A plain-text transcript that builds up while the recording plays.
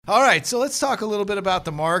All right, so let's talk a little bit about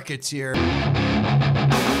the markets here.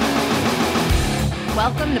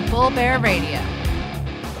 Welcome to Bull Bear Radio.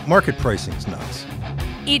 Market pricing's nuts.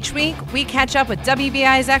 Each week, we catch up with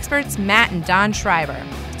WBI's experts, Matt and Don Schreiber.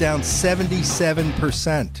 Down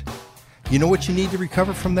 77%. You know what you need to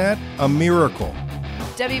recover from that? A miracle.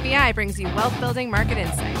 WBI brings you wealth-building market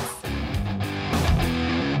insights.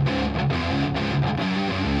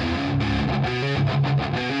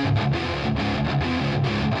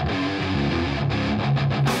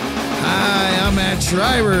 Hi, I'm Matt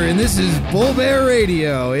Schreiber, and this is Bull Bear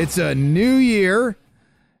Radio. It's a new year.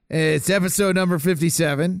 It's episode number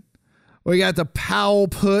 57. We got the Powell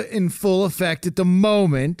put in full effect at the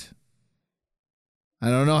moment. I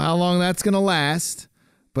don't know how long that's going to last,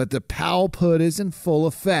 but the Powell put is in full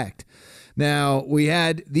effect. Now, we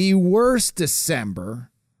had the worst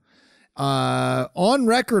December on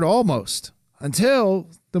record almost until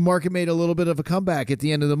the market made a little bit of a comeback at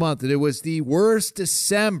the end of the month. And it was the worst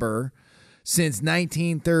December since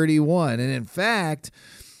 1931. And in fact,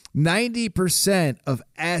 90% of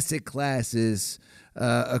asset classes,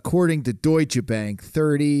 according to Deutsche Bank,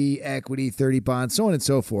 30 equity, 30 bonds, so on and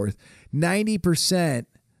so forth, 90%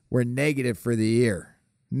 were negative for the year.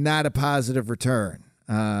 Not a positive return.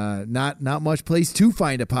 Not much place to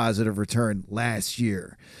find a positive return last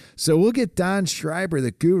year. So we'll get Don Schreiber,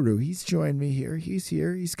 the guru. He's joined me here. He's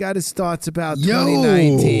here. He's got his thoughts about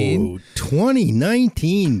 2019.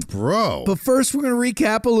 2019, bro. But first, we're going to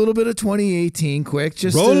recap a little bit of 2018 quick.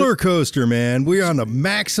 Just roller coaster, man. We're on the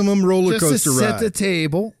maximum roller coaster just to set ride. the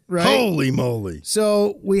table, right? Holy moly.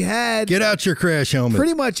 So we had... Get out your crash helmet.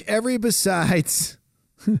 Pretty much everything besides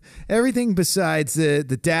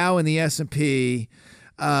the Dow and the S&P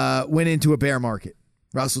went into a bear market.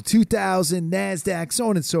 Russell 2000, NASDAQ, so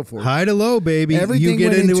on and so forth. High to low, baby. Everything you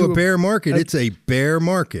get went into a bear market, it's a bear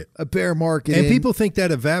market. A bear market. And people think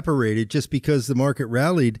that evaporated just because the market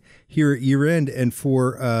rallied here at year end and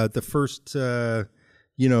for the first,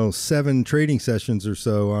 7 trading sessions or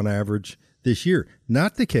so on average this year.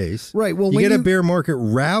 Not the case. Right. Well, you get a bear market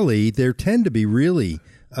rally, there tend to be really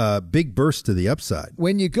big bursts to the upside.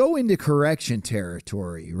 When you go into correction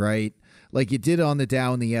territory, right, like you did on the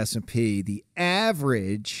Dow and the S&P, the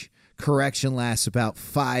average correction lasts about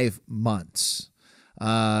 5 months,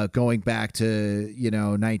 going back to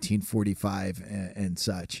 1945 and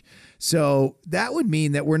such. So that would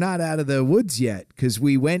mean that we're not out of the woods yet, because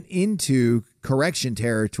we went into correction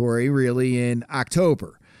territory really in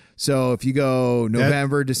October. So if you go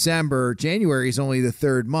November, December, January is only the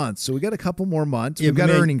third month. So we got a couple more months. We've got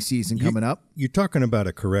earnings season coming up. You're talking about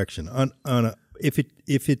a correction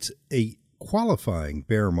if it's a qualifying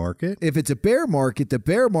bear market. If it's a bear market, the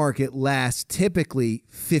bear market lasts typically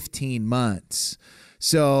 15 months.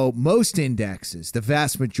 So most indexes, the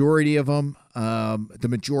vast majority of them, the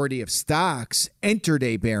majority of stocks entered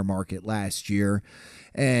a bear market last year.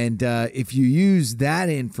 And if you use that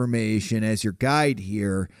information as your guide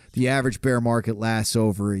here, the average bear market lasts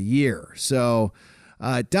over a year. So,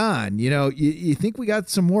 Don, you think we got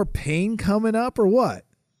some more pain coming up or what?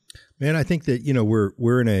 Man, I think that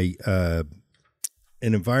we're in an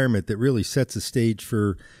environment that really sets the stage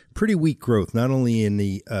for pretty weak growth. Not only in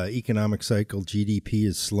the economic cycle, GDP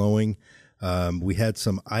is slowing. We had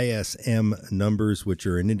some ISM numbers, which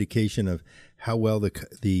are an indication of how well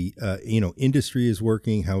the industry is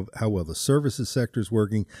working, how well the services sector is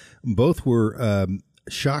working. Both were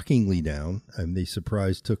shockingly down. The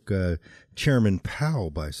surprise took Chairman Powell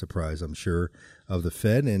by surprise, I'm sure, of the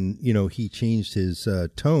Fed, and he changed his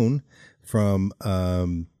tone from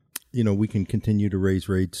we can continue to raise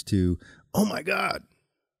rates to, oh my God,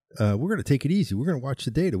 we're going to take it easy. We're going to watch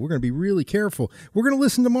the data. We're going to be really careful. We're going to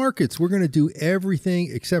listen to markets. We're going to do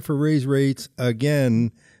everything except for raise rates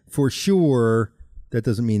again for sure. That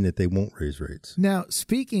doesn't mean that they won't raise rates. Now,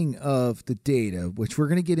 speaking of the data, which we're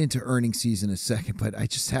going to get into earnings season in a second, but I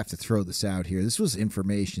just have to throw this out here. This was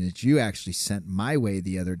information that you actually sent my way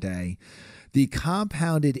the other day. The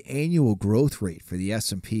compounded annual growth rate for the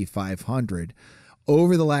S&P 500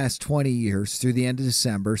 over the last 20 years through the end of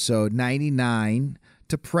December, so 99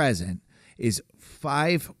 to present, is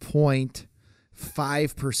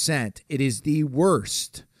 5.5%. It is the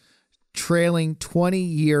worst trailing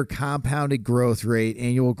 20-year compounded growth rate,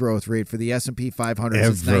 annual growth rate for the S&P 500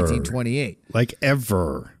 since 1928. Like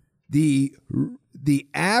ever. The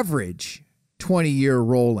average 20-year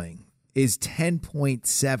rolling is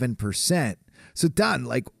 10.7%. So, Don,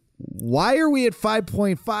 why are we at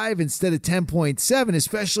 5.5 instead of 10.7,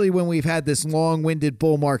 especially when we've had this long-winded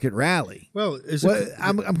bull market rally? Well,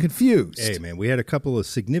 I'm confused. Hey, man, we had a couple of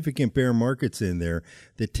significant bear markets in there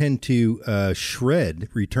that tend to shred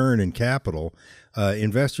return and capital.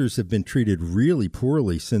 Investors have been treated really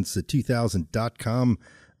poorly since the 2000 dot-com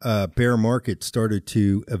bear market started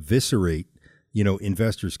to eviscerate,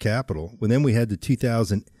 investors' capital. When then we had the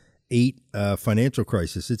 2008 financial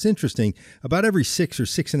crisis. It's interesting. About every 6 or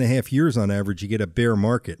 6.5 years on average, you get a bear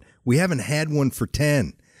market. We haven't had one for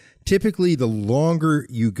 10. Typically, the longer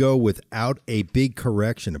you go without a big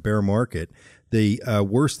correction, a bear market, the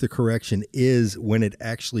worse the correction is when it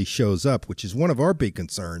actually shows up, which is one of our big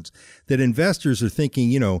concerns, that investors are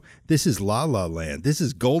thinking, this is la-la land. This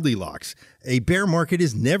is Goldilocks. A bear market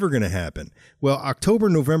is never going to happen. Well, October,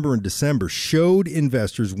 November, and December showed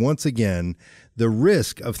investors once again the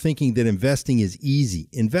risk of thinking that investing is easy.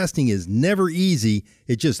 Investing is never easy.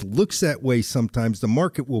 It just looks that way sometimes. The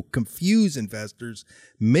market will confuse investors,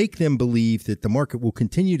 make them believe that the market will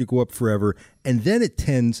continue to go up forever, and then it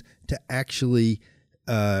tends to actually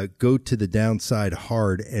go to the downside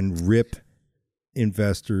hard and rip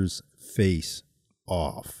investors' face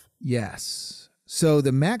off. Yes. So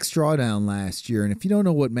the max drawdown last year, and if you don't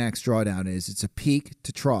know what max drawdown is, it's a peak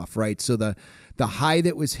to trough, right? So the high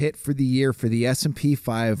that was hit for the year for the S&P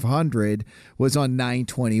 500 was on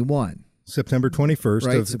 9/21. September 21st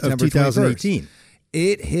right? of September 2018. 21st.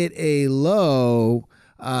 It hit a low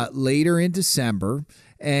later in December,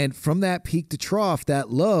 and from that peak to trough, that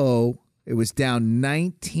low, it was down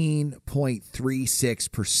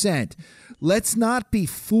 19.36%. Let's not be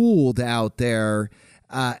fooled out there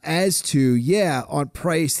as to, on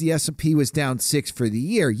price, the S&P was down 6 for the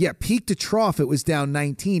year. Yeah, peak to trough, it was down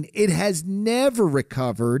 19. It has never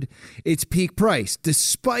recovered its peak price,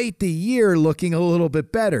 despite the year looking a little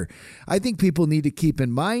bit better. I think people need to keep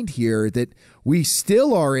in mind here that we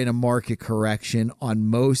still are in a market correction on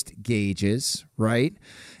most gauges, right?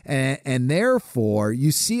 And therefore,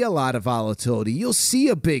 you see a lot of volatility. You'll see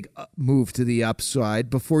a big move to the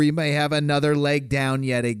upside before you may have another leg down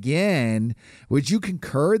yet again. Would you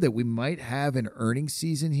concur that we might have an earnings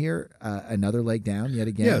season here, another leg down yet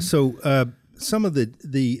again? Yeah, so some of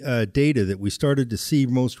the data that we started to see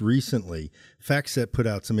most recently, FactSet put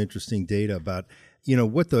out some interesting data about,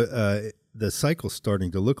 what the cycle's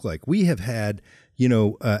starting to look like. We have had,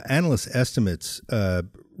 analyst estimates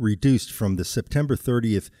reduced from the September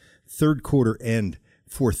 30th third quarter end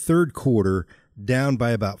for third quarter down by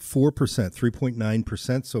about 4%,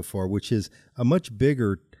 3.9% so far, which is a much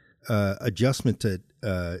bigger adjustment to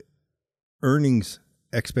earnings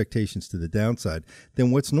expectations to the downside than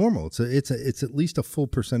what's normal. It's at least a full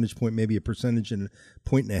percentage point, maybe a percentage and a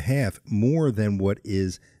point and a half more than what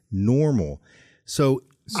is normal. So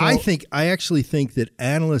I actually think that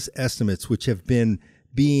analyst estimates, which have been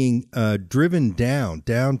being driven down,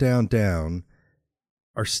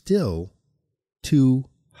 are still too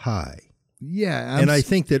high. Yeah. And I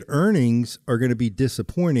think that earnings are going to be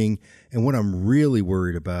disappointing. And what I'm really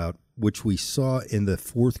worried about, which we saw in the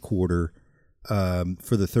fourth quarter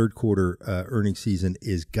for the third quarter earnings season,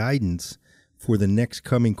 is guidance for the next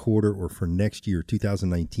coming quarter or for next year,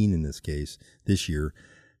 2019 in this case, this year.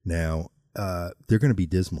 Now, they're going to be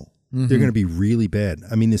dismal. Mm-hmm. They're going to be really bad.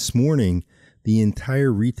 I mean, this morning, the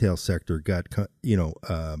entire retail sector got,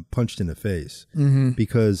 punched in the face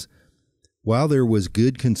because while there was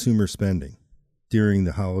good consumer spending during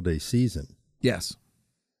the holiday season, yes,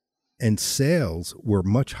 and sales were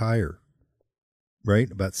much higher,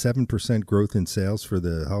 right? About 7% growth in sales for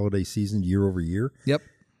the holiday season year over year. Yep.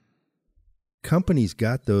 Companies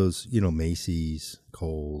got those, Macy's,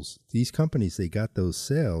 Kohl's, these companies, they got those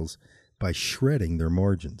sales by shredding their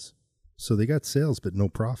margins. So they got sales, but no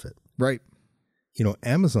profit. Right.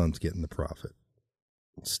 Amazon's getting the profit.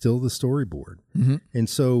 Still the storyboard. Mm-hmm. And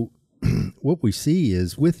so what we see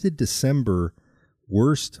is with the December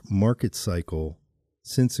worst market cycle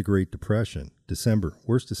since the Great Depression,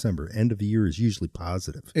 worst December, end of the year is usually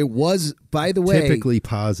positive. It was, by the way, typically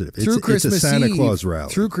positive. It's a Santa Claus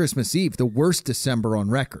rally. Through Christmas Eve, the worst December on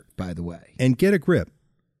record, by the way. And get a grip.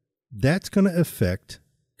 That's going to affect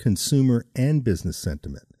consumer and business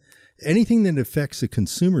sentiment. Anything that affects the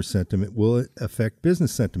consumer sentiment will affect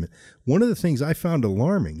business sentiment. One of the things I found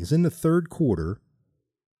alarming is in the third quarter,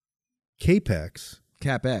 CapEx,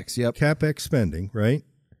 yep. CapEx spending, right,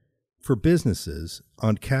 for businesses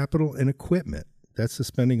on capital and equipment, that's the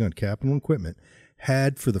spending on capital and equipment,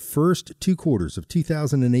 had for the first 2 quarters of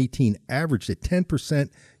 2018 averaged a 10%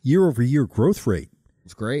 year-over-year growth rate.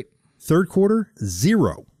 It's great. Third quarter,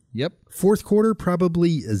 0. Yep. Fourth quarter,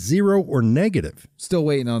 probably 0 or negative. Still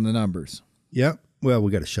waiting on the numbers. Yeah. Well,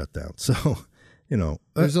 we got a shutdown. So,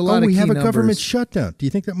 there's a lot of we key have a numbers. government shutdown. Do you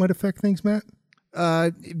think that might affect things, Matt?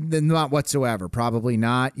 Not whatsoever. Probably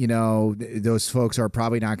not. Those folks are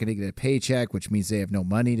probably not going to get a paycheck, which means they have no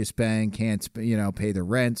money to spend, can't pay their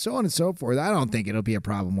rent, so on and so forth. I don't think it'll be a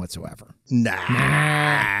problem whatsoever.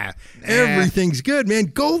 Nah. Everything's good, man.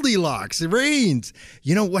 Goldilocks. It rains.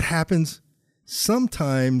 You know what happens?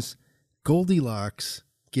 Sometimes Goldilocks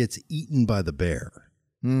gets eaten by the bear.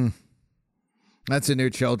 That's a new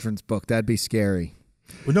children's book. That'd be scary.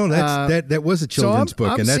 Well, no, that was a children's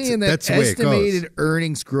book, and that's the way it goes. Estimated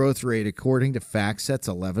earnings growth rate, according to FactSet's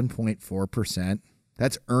 11.4%.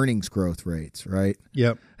 That's earnings growth rates, right?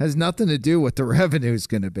 Yep. Has nothing to do with the revenue is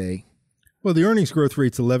going to be. Well, the earnings growth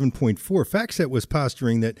rate's 11.4. FactSet was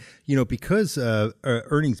posturing that, because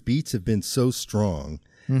earnings beats have been so strong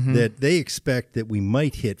that they expect that we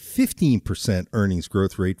might hit 15% earnings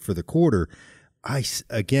growth rate for the quarter. I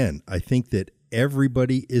think that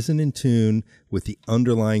everybody isn't in tune with the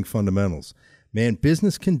underlying fundamentals. Man,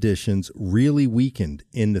 business conditions really weakened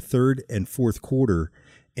in the third and fourth quarter,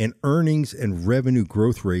 and earnings and revenue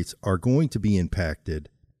growth rates are going to be impacted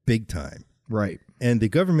big time. Right. And the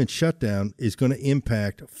government shutdown is going to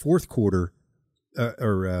impact first quarter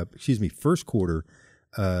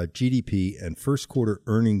GDP and first quarter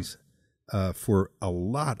earnings for a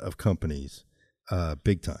lot of companies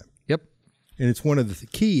big time. Yep. And it's one of the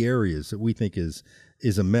key areas that we think is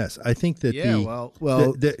a mess. I think that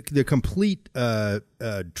the complete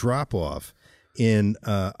drop off in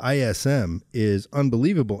ISM is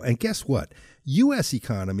unbelievable. And guess what? U.S.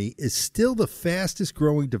 economy is still the fastest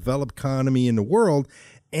growing developed economy in the world,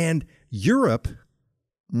 and Europe,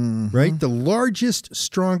 right? The largest,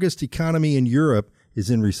 strongest economy in Europe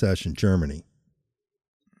is in recession. Germany.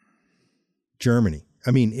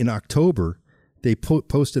 I mean, in October, they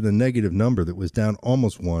posted a negative number that was down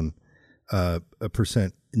almost 1%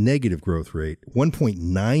 negative growth rate,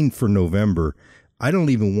 1.9 for November. I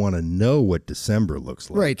don't even want to know what December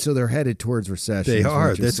looks like. Right, so they're headed towards recession. They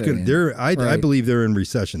are. That's good. I believe they're in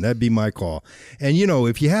recession. That'd be my call. And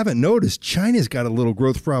if you haven't noticed, China's got a little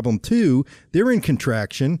growth problem too. They're in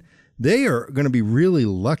contraction. They are going to be really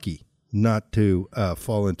lucky not to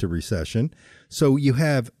fall into recession. So you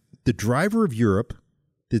have the driver of Europe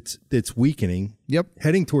that's weakening,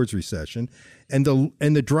 heading towards recession, and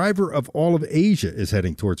the driver of all of Asia is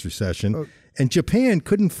heading towards recession. And Japan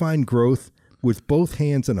couldn't find growth with both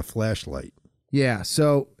hands and a flashlight. Yeah,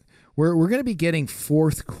 so we're going to be getting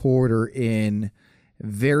fourth quarter in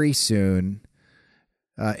very soon.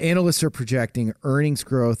 Analysts are projecting earnings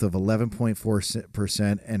growth of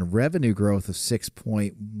 11.4% and revenue growth of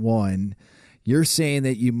 6.1%. You're saying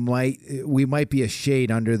that we might be a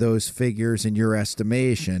shade under those figures in your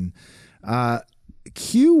estimation.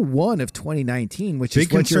 Q1 of 2019, which big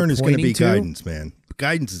is what concern you're is going to be to, guidance, man.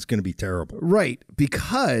 Guidance is going to be terrible. Right,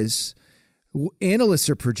 because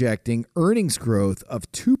analysts are projecting earnings growth of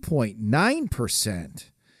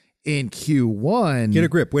 2.9% in Q1. Get a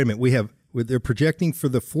grip. Wait a minute. They're projecting for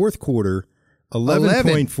the fourth quarter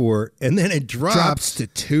 11.4, and then it drops to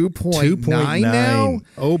 2.9 now.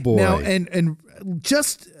 Oh boy! Now, and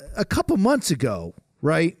just a couple months ago,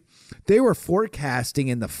 right? They were forecasting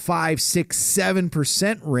in the 5, 6,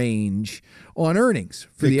 7% range on earnings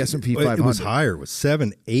for the S&P 500. It was higher. It was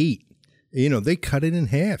 7, 8. They cut it in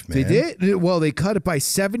half, man. They did. Well, they cut it by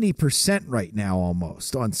 70% right now,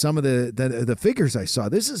 almost on some of the figures I saw.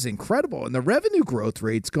 This is incredible, and the revenue growth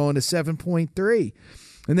rate's going to 7.3.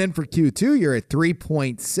 And then for Q2, you're at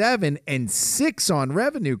 3.7 and 6 on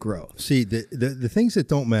revenue growth. See, the things that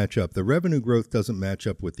don't match up, the revenue growth doesn't match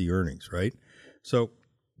up with the earnings, right? So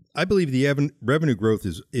I believe the revenue growth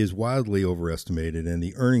is wildly overestimated, and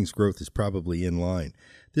the earnings growth is probably in line.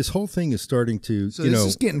 This whole thing is starting to, so this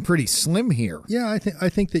is getting pretty slim here. Yeah, I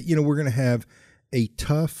think that we're going to have a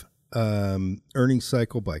tough earnings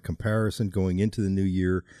cycle by comparison going into the new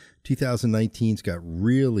year. 2019's got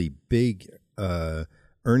really big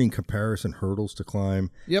earning comparison hurdles to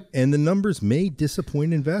climb. Yep. And the numbers may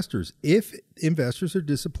disappoint investors. If investors are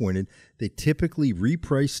disappointed, they typically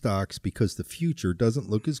reprice stocks because the future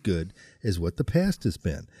doesn't look as good as what the past has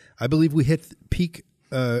been. I believe we hit peak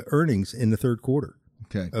earnings in the third quarter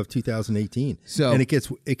of 2018. So, and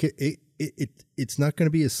it's not going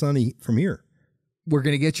to be as sunny from here. We're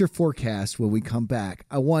going to get your forecast when we come back.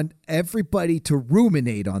 I want everybody to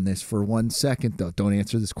ruminate on this for 1 second, though. Don't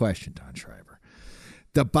answer this question, Don Schreiber.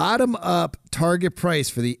 The bottom-up target price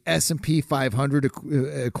for the S&P 500,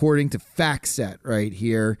 according to FactSet right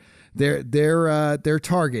here, their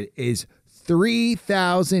target is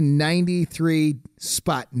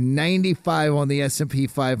 3,093.95 on the S&P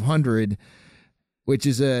 500, which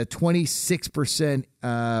is a 26%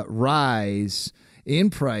 rise in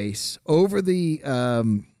price over the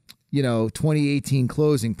 2018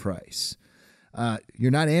 closing price?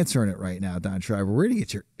 You're not answering it right now, Don Shriver. We're going to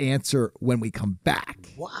get your answer when we come back.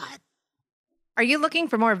 What? Are you looking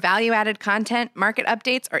for more value-added content, market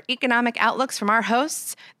updates, or economic outlooks from our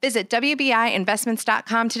hosts? Visit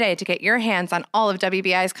WBIinvestments.com today to get your hands on all of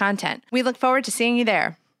WBI's content. We look forward to seeing you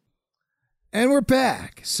there. And we're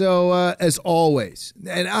back. So, as always,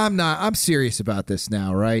 and I'm serious about this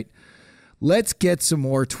now, right? Let's get some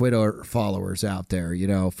more Twitter followers out there,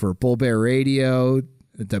 for Bull Bear Radio,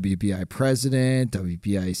 WBI president,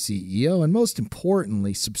 WBI CEO, and most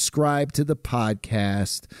importantly, subscribe to the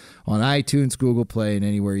podcast on iTunes, Google Play, and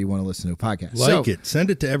anywhere you want to listen to a podcast.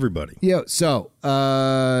 Send it to everybody.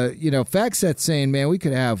 FactSet's saying, man, we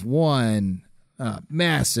could have one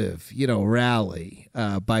massive, rally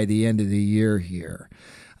by the end of the year here.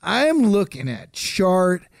 I'm looking at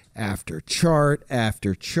chart after chart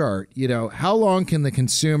after chart. How long can the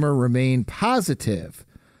consumer remain positive?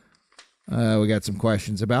 We got some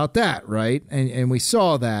questions about that, right? And we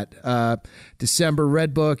saw that December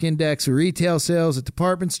Redbook Index of retail sales at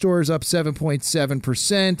department stores up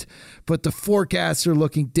 7.7%, but the forecasts are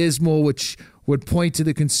looking dismal, which would point to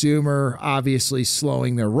the consumer obviously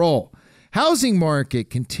slowing their roll. Housing market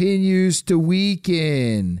continues to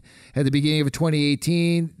weaken. At the beginning of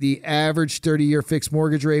 2018, the average 30-year fixed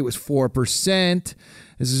mortgage rate was 4%.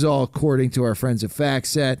 This is all according to our friends at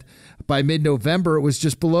FactSet. By mid-November, it was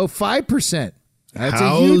just below 5%. That's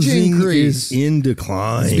a huge increase. Is in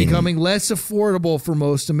decline. It's becoming less affordable for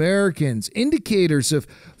most Americans. Indicators of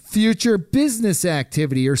future business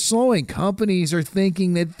activity are slowing. Companies are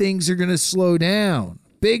thinking that things are going to slow down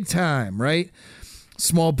big time, right?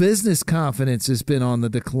 Small business confidence has been on the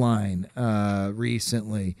decline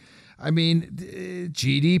recently. I mean,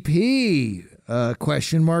 GDP,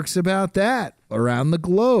 question marks about that around the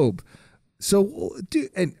globe. So,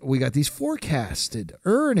 and we got these forecasted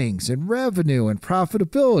earnings and revenue and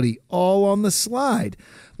profitability all on the slide.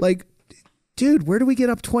 Like, dude, where do we get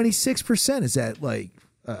up 26%? Is that like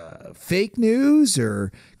fake news,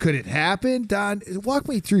 or could it happen? Don, walk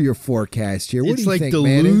me through your forecast here. What do you think, man? It's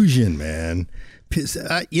like delusion, man.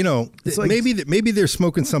 Maybe they're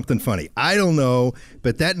smoking something funny. I don't know,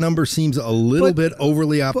 but that number seems a little bit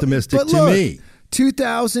overly optimistic to me.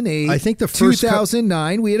 2008, I think the first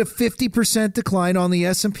 2009, we had a 50% decline on the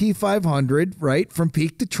S&P 500, right, from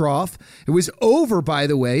peak to trough. It was over, by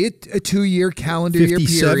the way, a 2-year calendar year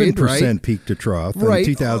period, right? 57% peak to trough, right?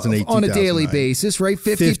 2008, on a daily basis, right?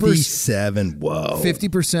 57, whoa.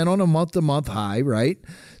 50% on a month-to-month high, right?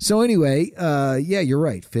 So anyway, you're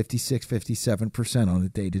right, 56, 57% on a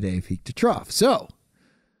day-to-day peak to trough. So,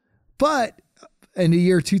 but in the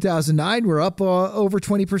year 2009, we're up over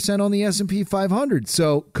 20% on the S&P 500.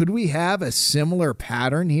 So could we have a similar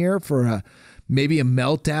pattern here for maybe a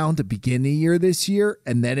meltdown to begin the year this year,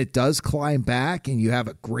 and then it does climb back and you have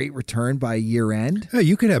a great return by year end? Yeah,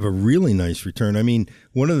 you could have a really nice return. I mean,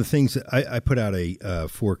 one of the things that I put out a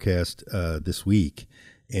forecast this week,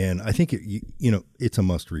 and I think it's a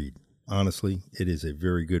must read. Honestly, it is a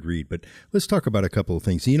very good read. But let's talk about a couple of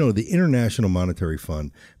things. The International Monetary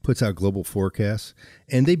Fund puts out global forecasts,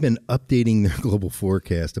 and they've been updating their global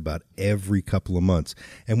forecast about every couple of months.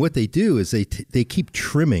 And what they do is they keep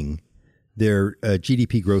trimming their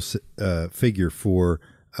GDP growth figure for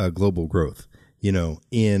global growth.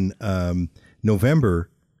 In November,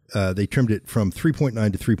 they trimmed it from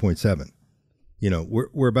 3.9 to 3.7.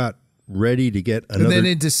 We're about ready to get another. And then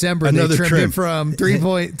in December, they trimmed it from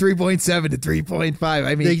 3.7 to 3.5.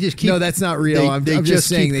 I mean, no, that's not real. I'm just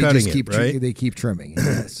saying they keep trimming.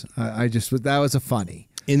 Yes, that was a funny.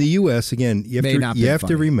 In the U.S., again, you have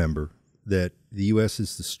to remember that the U.S.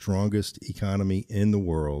 is the strongest economy in the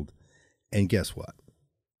world, and guess what?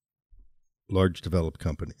 Large developed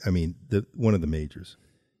company. I mean, one of the majors.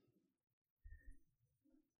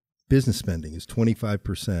 Business spending is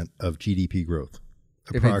 25% of GDP growth.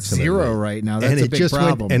 If it's zero right now, that's a big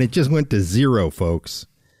problem. And it just went to zero, folks,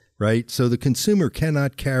 right? So the consumer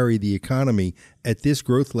cannot carry the economy at this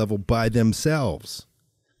growth level by themselves.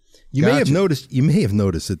 You may have noticed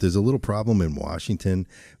that there's a little problem in Washington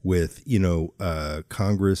with,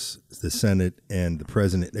 Congress, the Senate, and the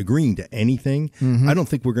president agreeing to anything. Mm-hmm. I don't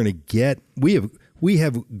think we're going to get we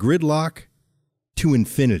have gridlock to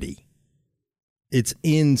infinity. It's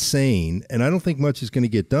insane, and I don't think much is going to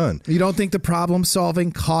get done. You don't think the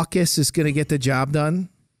problem-solving caucus is going to get the job done?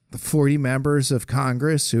 The 40 members of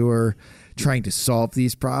Congress who are trying to solve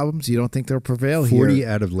these problems, you don't think they'll prevail 40 here?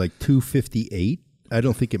 Out of like 258? I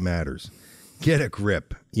don't think it matters. Get a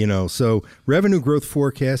grip, So revenue growth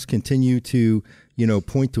forecasts continue to,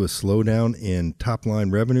 point to a slowdown in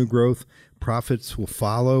top-line revenue growth. Profits will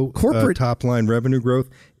follow top-line revenue growth.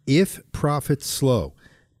 if profits slow.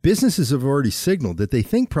 Businesses have already signaled that they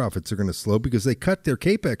think profits are going to slow because they cut their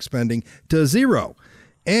CapEx spending to zero.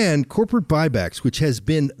 And corporate buybacks, which has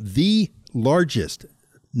been the largest,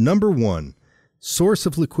 number one source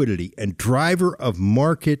of liquidity and driver of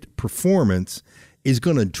market performance, is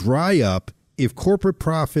going to dry up if corporate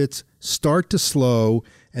profits start to slow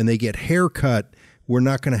and they get haircut. We're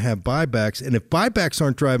not going to have buybacks. And if buybacks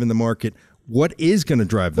aren't driving the market, what is going to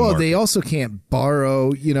drive the market? Well, they also can't borrow,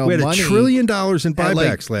 we had money $1 trillion in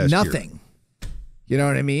buybacks last year. Nothing. You know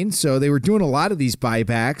what I mean? So they were doing a lot of these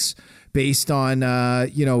buybacks based on,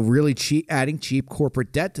 really adding cheap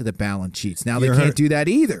corporate debt to the balance sheets. Now they can't do that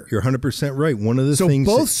either. You're 100% right. One of the things.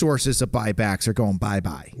 So both sources of buybacks are going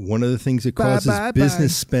bye-bye. One of the things that causes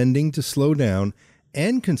business spending to slow down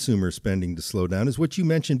and consumer spending to slow down is what you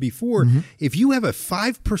mentioned before. Mm-hmm. If you have a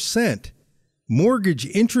 5% mortgage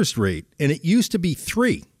interest rate, and it used to be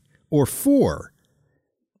 3 or 4.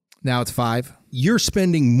 Now it's 5. You're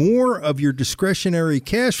spending more of your discretionary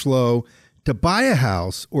cash flow to buy a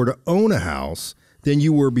house or to own a house than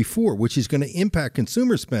you were before, which is going to impact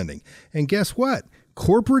consumer spending. And guess what?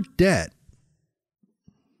 Corporate debt,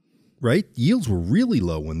 right? Yields were really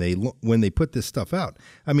low when they put this stuff out.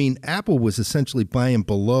 I mean, Apple was essentially buying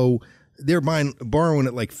below, they're borrowing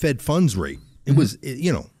at like Fed funds rate. It was,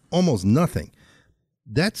 almost nothing.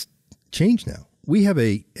 That's changed now. We have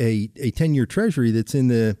a 10-year treasury that's in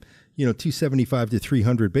the 275 to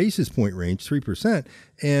 300 basis point range, 3%.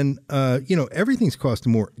 And, everything's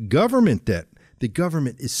costing more. Government debt. The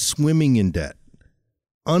government is swimming in debt.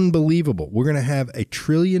 Unbelievable. We're going to have a $1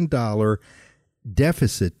 trillion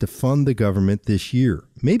deficit to fund the government this year.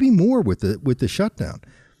 Maybe more with the shutdown.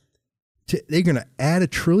 They're going to add $1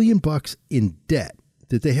 trillion in debt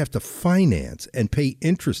that they have to finance and pay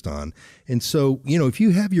interest on. And so, if you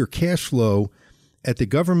have your cash flow at the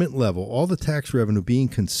government level, all the tax revenue being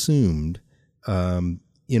consumed,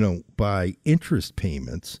 by interest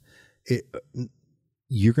payments,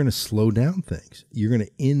 you're going to slow down things. You're going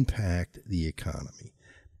to impact the economy.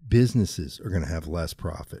 Businesses are going to have less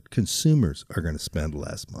profit. Consumers are going to spend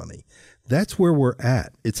less money. That's where we're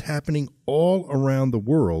at. It's happening all around the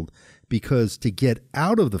world because to get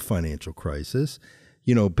out of the financial crisis,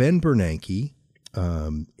 Ben Bernanke,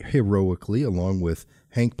 heroically, along with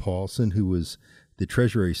Hank Paulson, who was the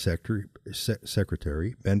Treasury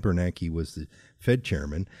Secretary, Ben Bernanke was the Fed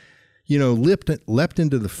chairman, leapt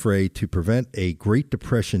into the fray to prevent a Great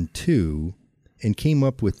Depression II and came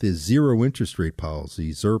up with this zero interest rate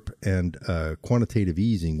policy, ZIRP, and quantitative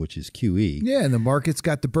easing, which is QE. Yeah, and the markets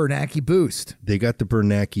got the Bernanke boost. They got the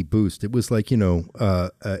Bernanke boost. It was like,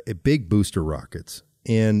 a big booster rockets.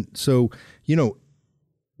 And so,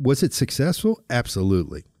 was it successful?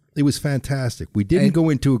 Absolutely. It was fantastic. We didn't go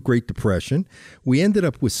into a Great Depression. We ended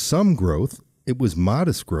up with some growth. It was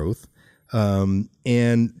modest growth. And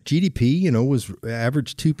GDP, was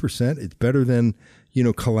average 2%. It's better than,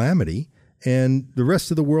 calamity. And the rest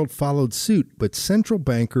of the world followed suit. But central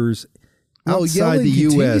bankers outside the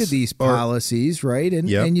U.S. these policies, right?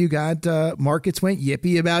 And you got markets went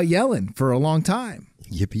yippee about Yellen for a long time.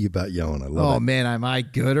 Yippee about Yellen. I love it. Oh, man, am I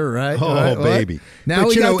good or right? Oh, right, baby. Now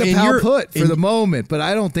we got the pow put for the moment, but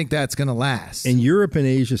I don't think that's going to last. In Europe and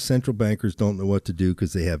Asia, central bankers don't know what to do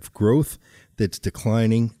because they have growth that's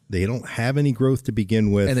declining. They don't have any growth to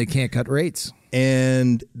begin with. And they can't cut rates.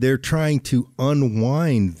 And they're trying to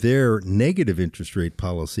unwind their negative interest rate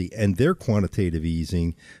policy and their quantitative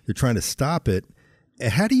easing. They're trying to stop it.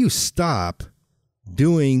 How do you stop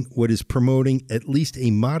doing what is promoting at least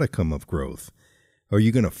a modicum of growth? Are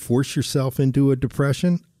you going to force yourself into a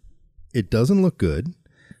depression? It doesn't look good.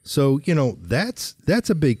 So, that's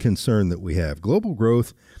a big concern that we have. Global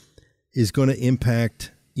growth is going to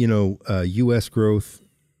impact, U.S. growth.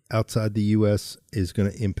 Outside the U.S. is going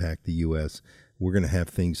to impact the U.S. We're going to have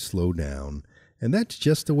things slow down. And that's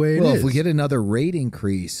just the way it is. Well, if we get another rate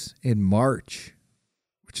increase in March,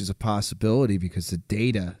 which is a possibility because the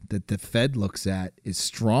data that the Fed looks at is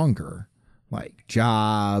stronger, like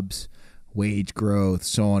jobs, wage growth,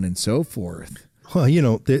 so on and so forth. Well,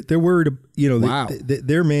 they're worried, wow.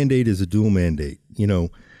 Their mandate is a dual mandate,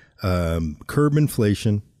 curb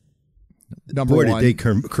inflation. Number one. Boy, did they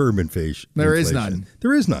curb inflation. There is none.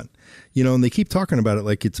 There is none. And they keep talking about it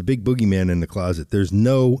like it's a big boogeyman in the closet. There's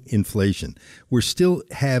no inflation. We still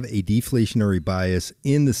have a deflationary bias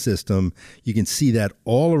in the system. You can see that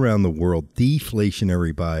all around the world,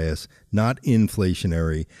 deflationary bias, not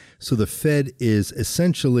inflationary. So the Fed is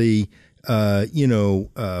essentially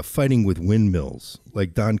fighting with windmills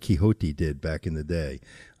like Don Quixote did back in the day.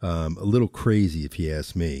 A little crazy if you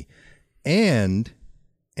ask me. And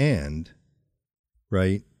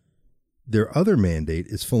right, their other mandate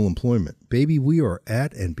is full employment. Baby, we are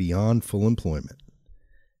at and beyond full employment.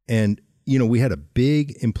 And, we had a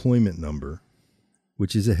big employment number,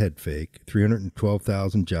 which is a head fake,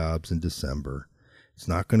 312,000 jobs in December. It's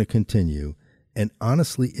not going to continue. And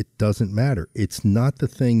honestly, it doesn't matter. It's not the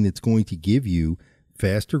thing that's going to give you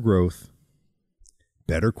faster growth,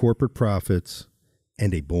 better corporate profits,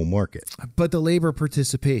 and a bull market. But the labor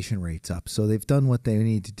participation rate's up, so they've done what they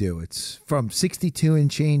need to do. It's from 62 and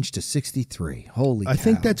change to 63. Holy cow. I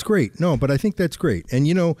think that's great. No, but I think that's great. And,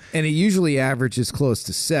 and it usually averages close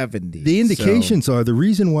to 70. The indications are the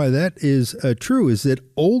reason why that is true is that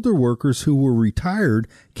older workers who were retired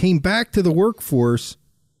came back to the workforce.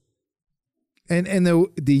 And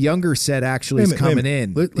the younger set actually is coming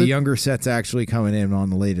in. The younger set's actually coming in on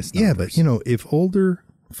the latest numbers. Yeah, but, if older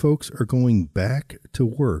folks are going back to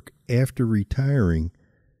work after retiring,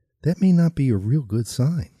 that may not be a real good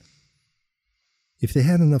sign. If they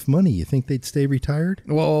had enough money, you think they'd stay retired?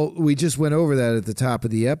 Well, we just went over that at the top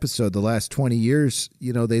of the episode. The last 20 years,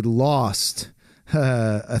 they lost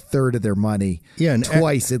a third of their money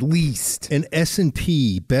twice at least. An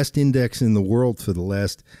S&P best index in the world for the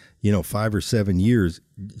last 5 or 7 years,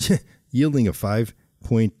 yielding a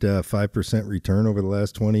 5.5% return over the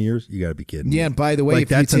last 20 years. You got to be kidding me. Yeah, and by the way,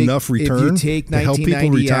 that's enough return to help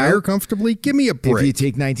people retire comfortably. Give me a break. If you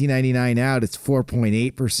take 1999 out, it's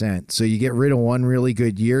 4.8%. So you get rid of one really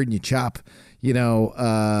good year and you chop,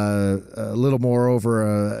 a little more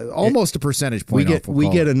over almost a percentage point. We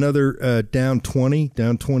get another down 20,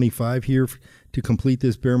 down 25 here to complete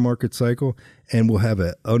this bear market cycle, and we'll have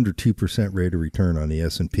a under 2% rate of return on the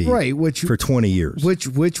S&P for 20 years.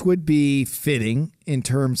 Which would be fitting in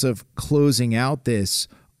terms of closing out this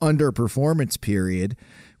underperformance period.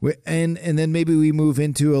 And then maybe we move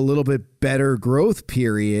into a little bit better growth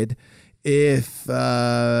period if,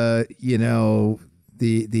 the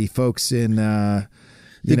folks in...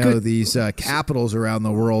 these capitals around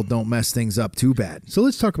the world don't mess things up too bad. So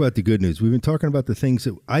let's talk about the good news. We've been talking about the things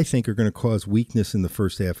that I think are going to cause weakness in the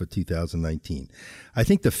first half of 2019. I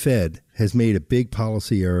think the Fed has made a big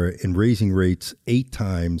policy error in raising rates 8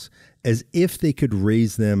 times as if they could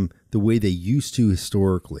raise them the way they used to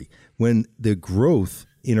historically, when the growth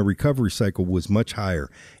in a recovery cycle was much higher.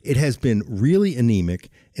 It has been really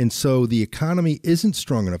anemic, and so the economy isn't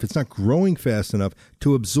strong enough. It's not growing fast enough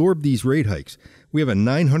to absorb these rate hikes. We have a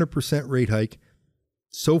 900% rate hike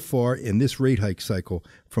so far in this rate hike cycle,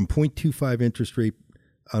 from 0.25 interest rate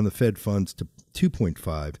on the Fed funds to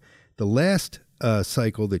 2.5. The last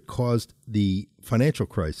cycle that caused the financial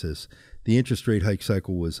crisis, the interest rate hike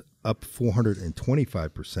cycle was up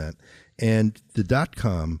 425%, and the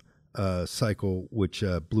dot-com cycle, which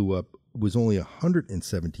blew up, was only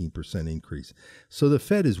 117% increase. So the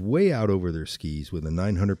Fed is way out over their skis with a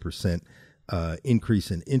 900%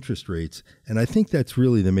 increase in interest rates, and I think that's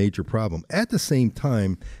really the major problem. At the same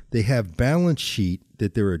time, they have balance sheet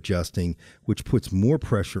that they're adjusting, which puts more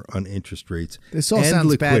pressure on interest rates. This all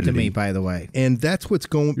sounds bad to me, by the way. And that's what's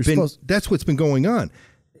been going on.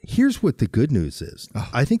 Here's what the good news is.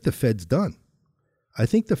 I think the Fed's done. I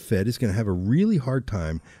think the Fed is going to have a really hard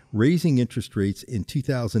time raising interest rates in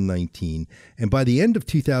 2019. And by the end of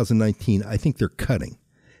 2019, I think they're cutting.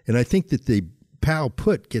 And I think that the Powell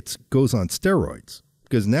put goes on steroids,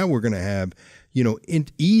 because now we're going to have,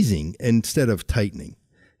 easing instead of tightening.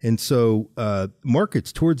 And so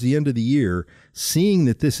markets towards the end of the year, seeing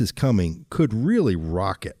that this is coming, could really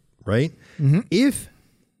rocket, right? Mm-hmm. If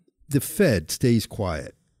the Fed stays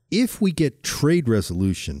quiet, if we get trade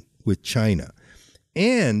resolution with China,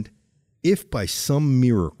 and if by some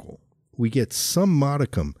miracle we get some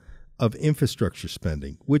modicum of infrastructure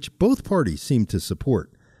spending, which both parties seem to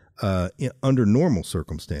support under normal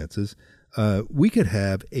circumstances, we could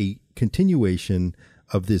have a continuation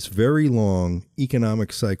of this very long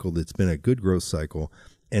economic cycle that's been a good growth cycle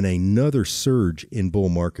and another surge in bull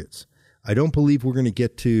markets. I don't believe we're going to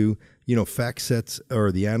get to, FactSet's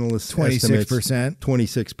or the analysts' 26%.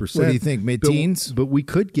 26%. What do you think, mid-teens? But we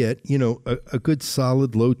could get, a good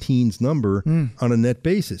solid low teens number on a net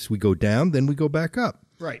basis. We go down, then we go back up.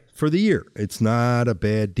 Right. For the year. It's not a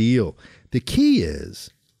bad deal. The key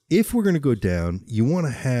is, if we're going to go down, you want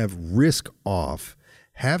to have risk off,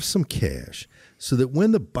 have some cash, so that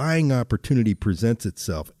when the buying opportunity presents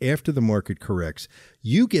itself after the market corrects,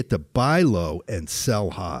 you get to buy low and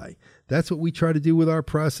sell high. That's what we try to do with our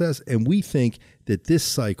process, and we think that this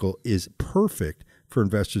cycle is perfect for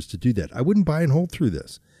investors to do that. I wouldn't buy and hold through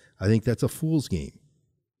this. I think that's a fool's game.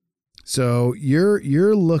 So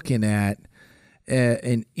you're looking at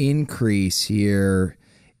an increase here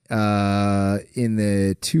in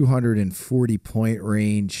the 240 point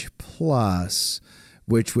range plus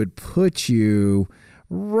which would put you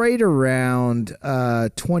right around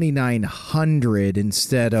 2,900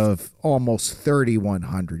 instead of almost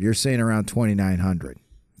 3,100. You're saying around 2,900.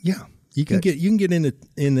 Yeah, you can get in the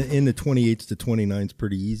 28s to 29s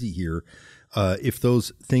pretty easy here if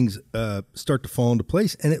those things start to fall into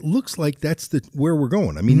place. And it looks like that's where we're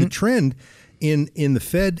going. I mean, the trend in the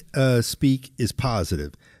Fed speak is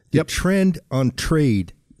positive. The trend on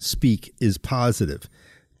trade speak is positive.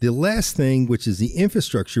 The last thing, which is the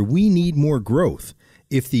infrastructure, we need more growth.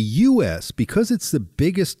 If the U.S., because it's the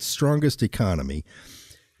biggest, strongest economy,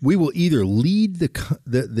 we will either lead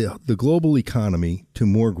the global economy to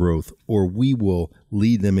more growth, or we will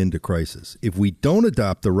lead them into crisis. If we don't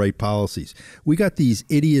adopt the right policies, we got these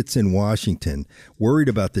idiots in Washington worried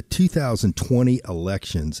about the 2020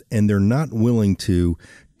 elections, and they're not willing to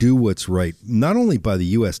do what's right, not only by the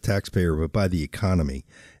U.S. taxpayer, but by the economy,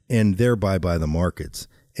 and thereby by the markets.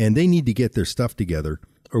 And they need to get their stuff together,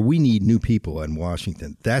 or we need new people in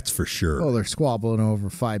Washington. That's for sure. Well, they're squabbling over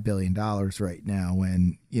 $5 billion right now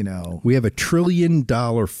when, we have $1 trillion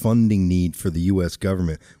funding need for the U.S.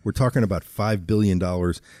 government. We're talking about $5 billion,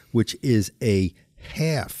 which is a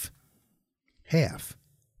half,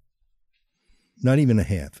 not even a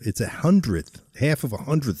half. It's half of a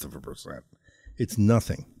hundredth of a percent. It's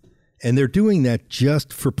nothing. And they're doing that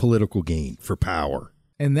just for political gain, for power.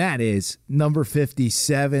 And that is number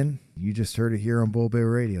 57. You just heard it here on Bull Bear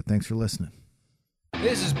Radio. Thanks for listening.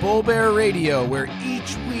 This is Bull Bear Radio, where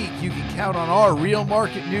each week you can count on our real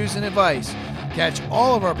market news and advice. Catch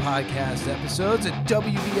all of our podcast episodes at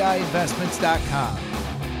WBIinvestments.com.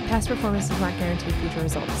 Past performance does not guarantee future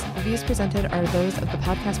results. The views presented are those of the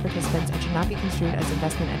podcast participants and should not be construed as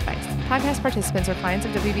investment advice. Podcast participants or clients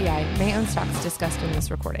of WBI may own stocks discussed in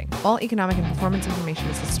this recording. All economic and performance information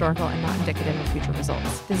is historical and not indicative of future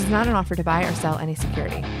results. This is not an offer to buy or sell any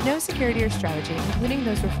security. No security or strategy, including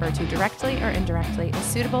those referred to directly or indirectly, is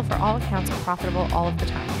suitable for all accounts or profitable all of the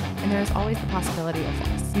time, and there is always the possibility of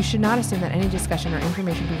loss. You should not assume that any discussion or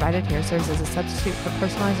information provided here serves as a substitute for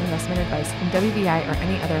personalized investment advice from WBI or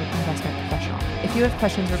any other investment professional. If you have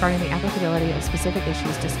questions regarding the applicability of specific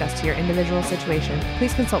issues discussed to your individual situation,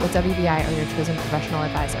 please consult with WBI or your chosen professional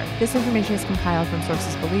advisor. This information is compiled from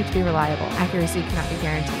sources believed to be reliable. Accuracy cannot be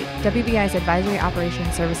guaranteed. WBI's advisory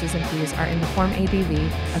operations, services, and fees are in the Form ADV,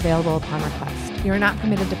 available upon request. You are not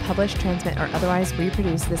permitted to publish, transmit, or otherwise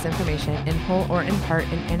reproduce this information in whole or in part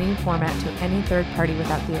in any format to any third party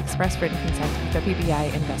without the express written consent of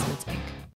WBI Investments, Inc.